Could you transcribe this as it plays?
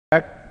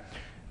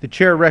The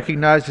chair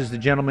recognizes the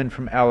gentleman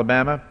from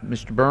Alabama,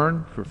 Mr.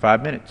 Byrne, for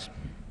 5 minutes.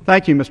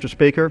 Thank you, Mr.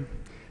 Speaker.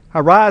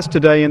 I rise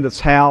today in this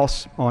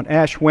House on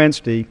Ash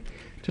Wednesday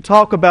to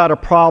talk about a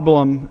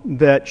problem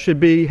that should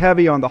be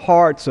heavy on the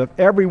hearts of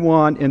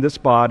everyone in this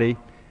body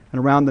and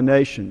around the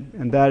nation,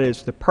 and that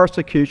is the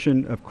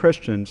persecution of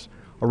Christians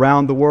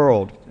around the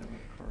world.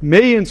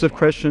 Millions of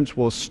Christians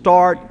will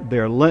start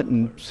their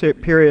Lenten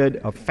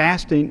period of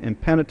fasting and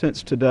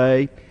penitence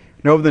today,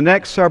 and over the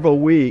next several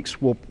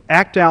weeks will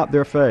act out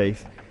their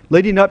faith,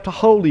 leading up to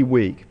Holy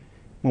Week,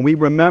 when we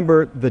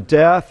remember the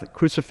death,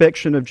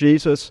 crucifixion of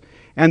Jesus,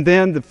 and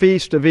then the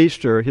feast of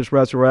Easter, his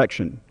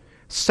resurrection.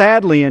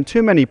 Sadly, in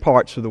too many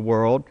parts of the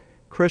world,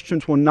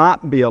 Christians will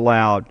not be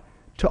allowed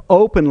to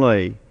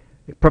openly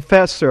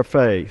profess their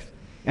faith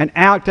and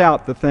act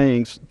out the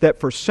things that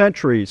for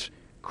centuries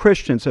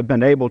Christians have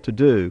been able to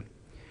do.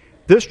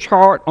 This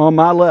chart on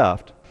my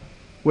left,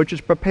 which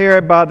is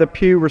prepared by the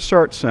Pew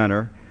Research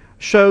Center,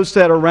 shows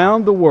that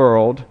around the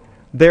world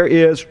there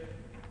is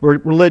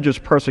religious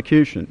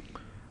persecution,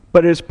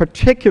 but it is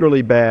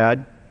particularly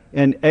bad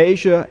in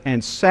Asia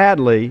and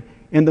sadly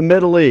in the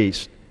Middle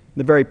East,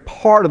 the very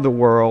part of the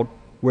world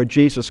where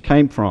Jesus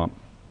came from.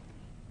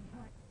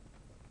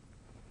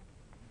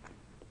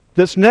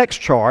 This next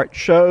chart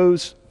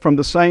shows from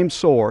the same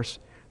source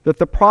that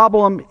the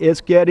problem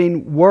is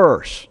getting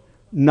worse,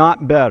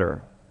 not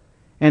better.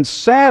 And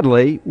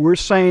sadly, we're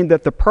saying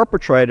that the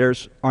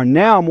perpetrators are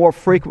now more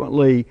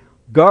frequently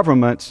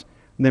governments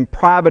than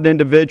private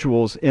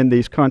individuals in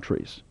these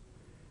countries.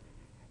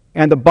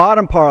 And the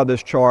bottom part of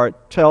this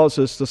chart tells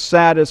us the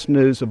saddest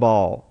news of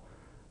all.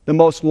 The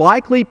most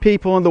likely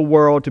people in the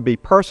world to be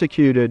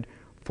persecuted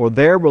for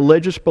their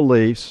religious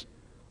beliefs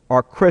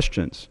are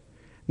Christians.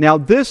 Now,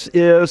 this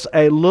is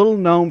a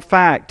little-known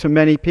fact to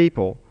many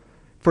people.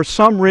 For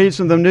some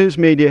reason, the news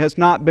media has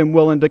not been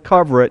willing to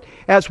cover it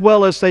as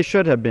well as they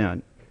should have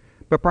been.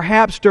 But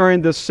perhaps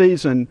during this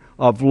season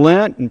of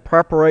Lent and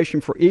preparation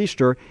for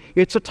Easter,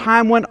 it's a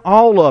time when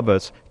all of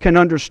us can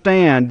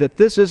understand that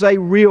this is a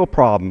real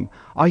problem,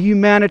 a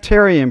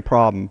humanitarian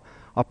problem,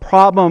 a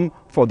problem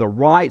for the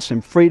rights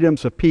and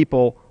freedoms of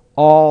people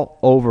all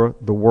over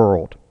the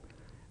world.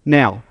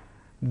 Now,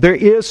 there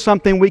is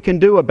something we can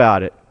do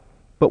about it,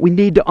 but we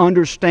need to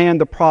understand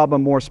the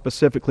problem more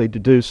specifically to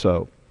do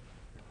so.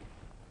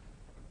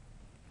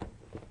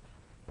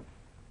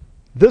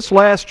 This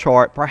last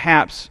chart,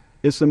 perhaps,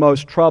 is the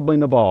most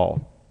troubling of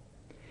all.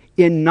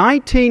 In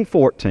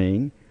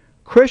 1914,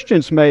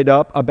 Christians made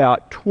up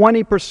about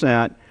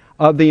 20%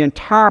 of the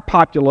entire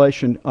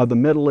population of the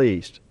Middle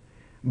East.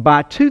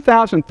 By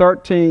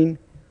 2013,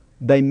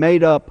 they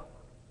made up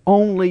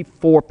only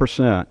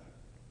 4%.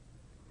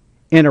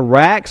 In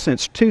Iraq,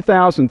 since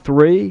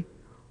 2003,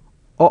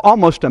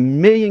 almost 1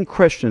 million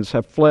Christians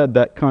have fled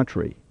that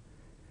country.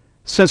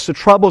 Since the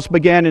troubles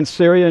began in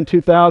Syria in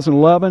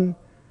 2011,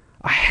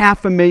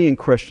 500,000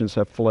 Christians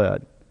have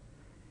fled.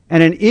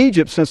 And in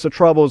Egypt, since the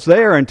troubles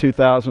there in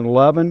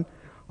 2011,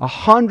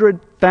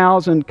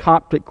 100,000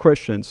 Coptic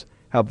Christians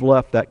have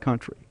left that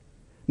country.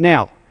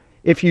 Now,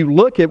 if you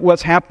look at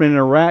what's happening in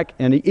Iraq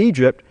and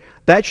Egypt,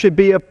 that should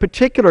be of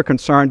particular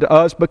concern to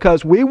us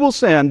because we will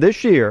send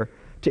this year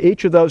to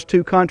each of those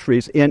two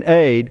countries in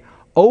aid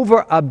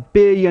over $1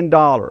 billion,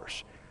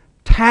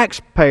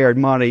 taxpayer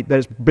money that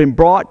has been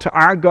brought to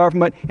our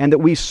government and that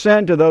we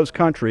send to those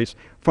countries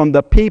from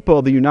the people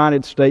of the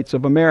United States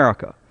of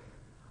America.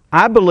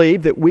 I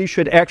believe that we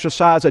should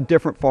exercise a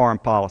different foreign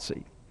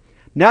policy.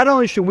 Not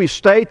only should we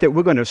state that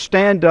we're going to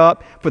stand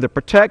up for the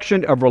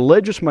protection of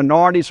religious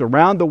minorities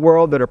around the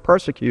world that are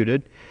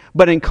persecuted,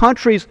 but in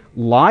countries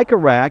like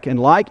Iraq and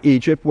like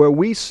Egypt, where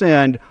we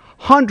send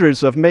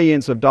hundreds of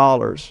millions of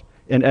dollars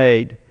in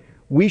aid,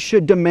 we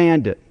should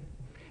demand it.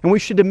 And we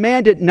should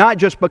demand it not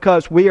just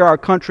because we are a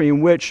country in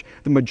which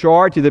the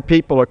majority of the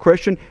people are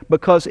Christian,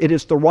 because it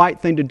is the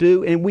right thing to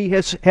do, and we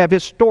have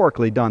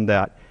historically done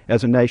that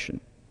as a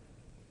nation.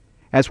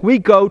 As we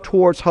go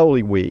towards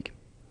Holy Week,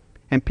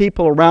 and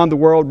people around the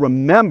world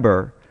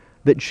remember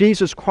that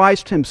Jesus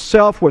Christ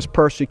himself was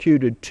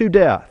persecuted to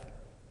death,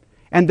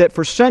 and that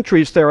for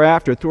centuries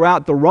thereafter,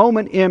 throughout the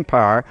Roman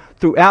Empire,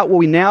 throughout what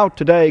we now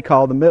today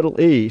call the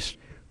Middle East,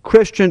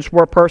 Christians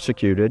were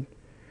persecuted,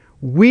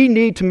 we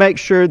need to make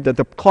sure that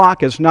the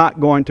clock is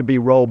not going to be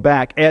rolled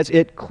back, as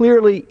it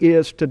clearly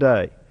is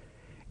today.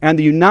 And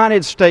the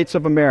United States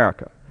of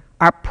America,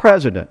 our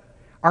President,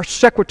 our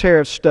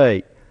Secretary of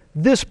State,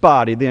 this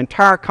body, the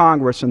entire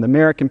Congress, and the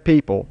American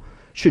people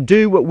should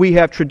do what we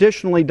have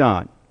traditionally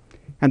done,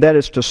 and that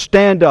is to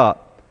stand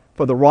up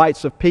for the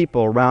rights of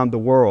people around the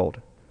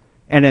world.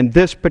 And in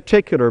this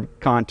particular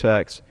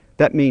context,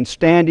 that means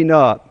standing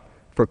up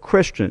for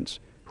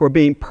Christians who are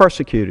being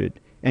persecuted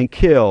and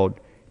killed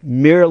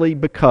merely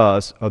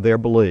because of their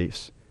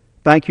beliefs.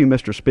 Thank you,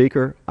 Mr.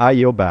 Speaker. I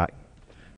yield back.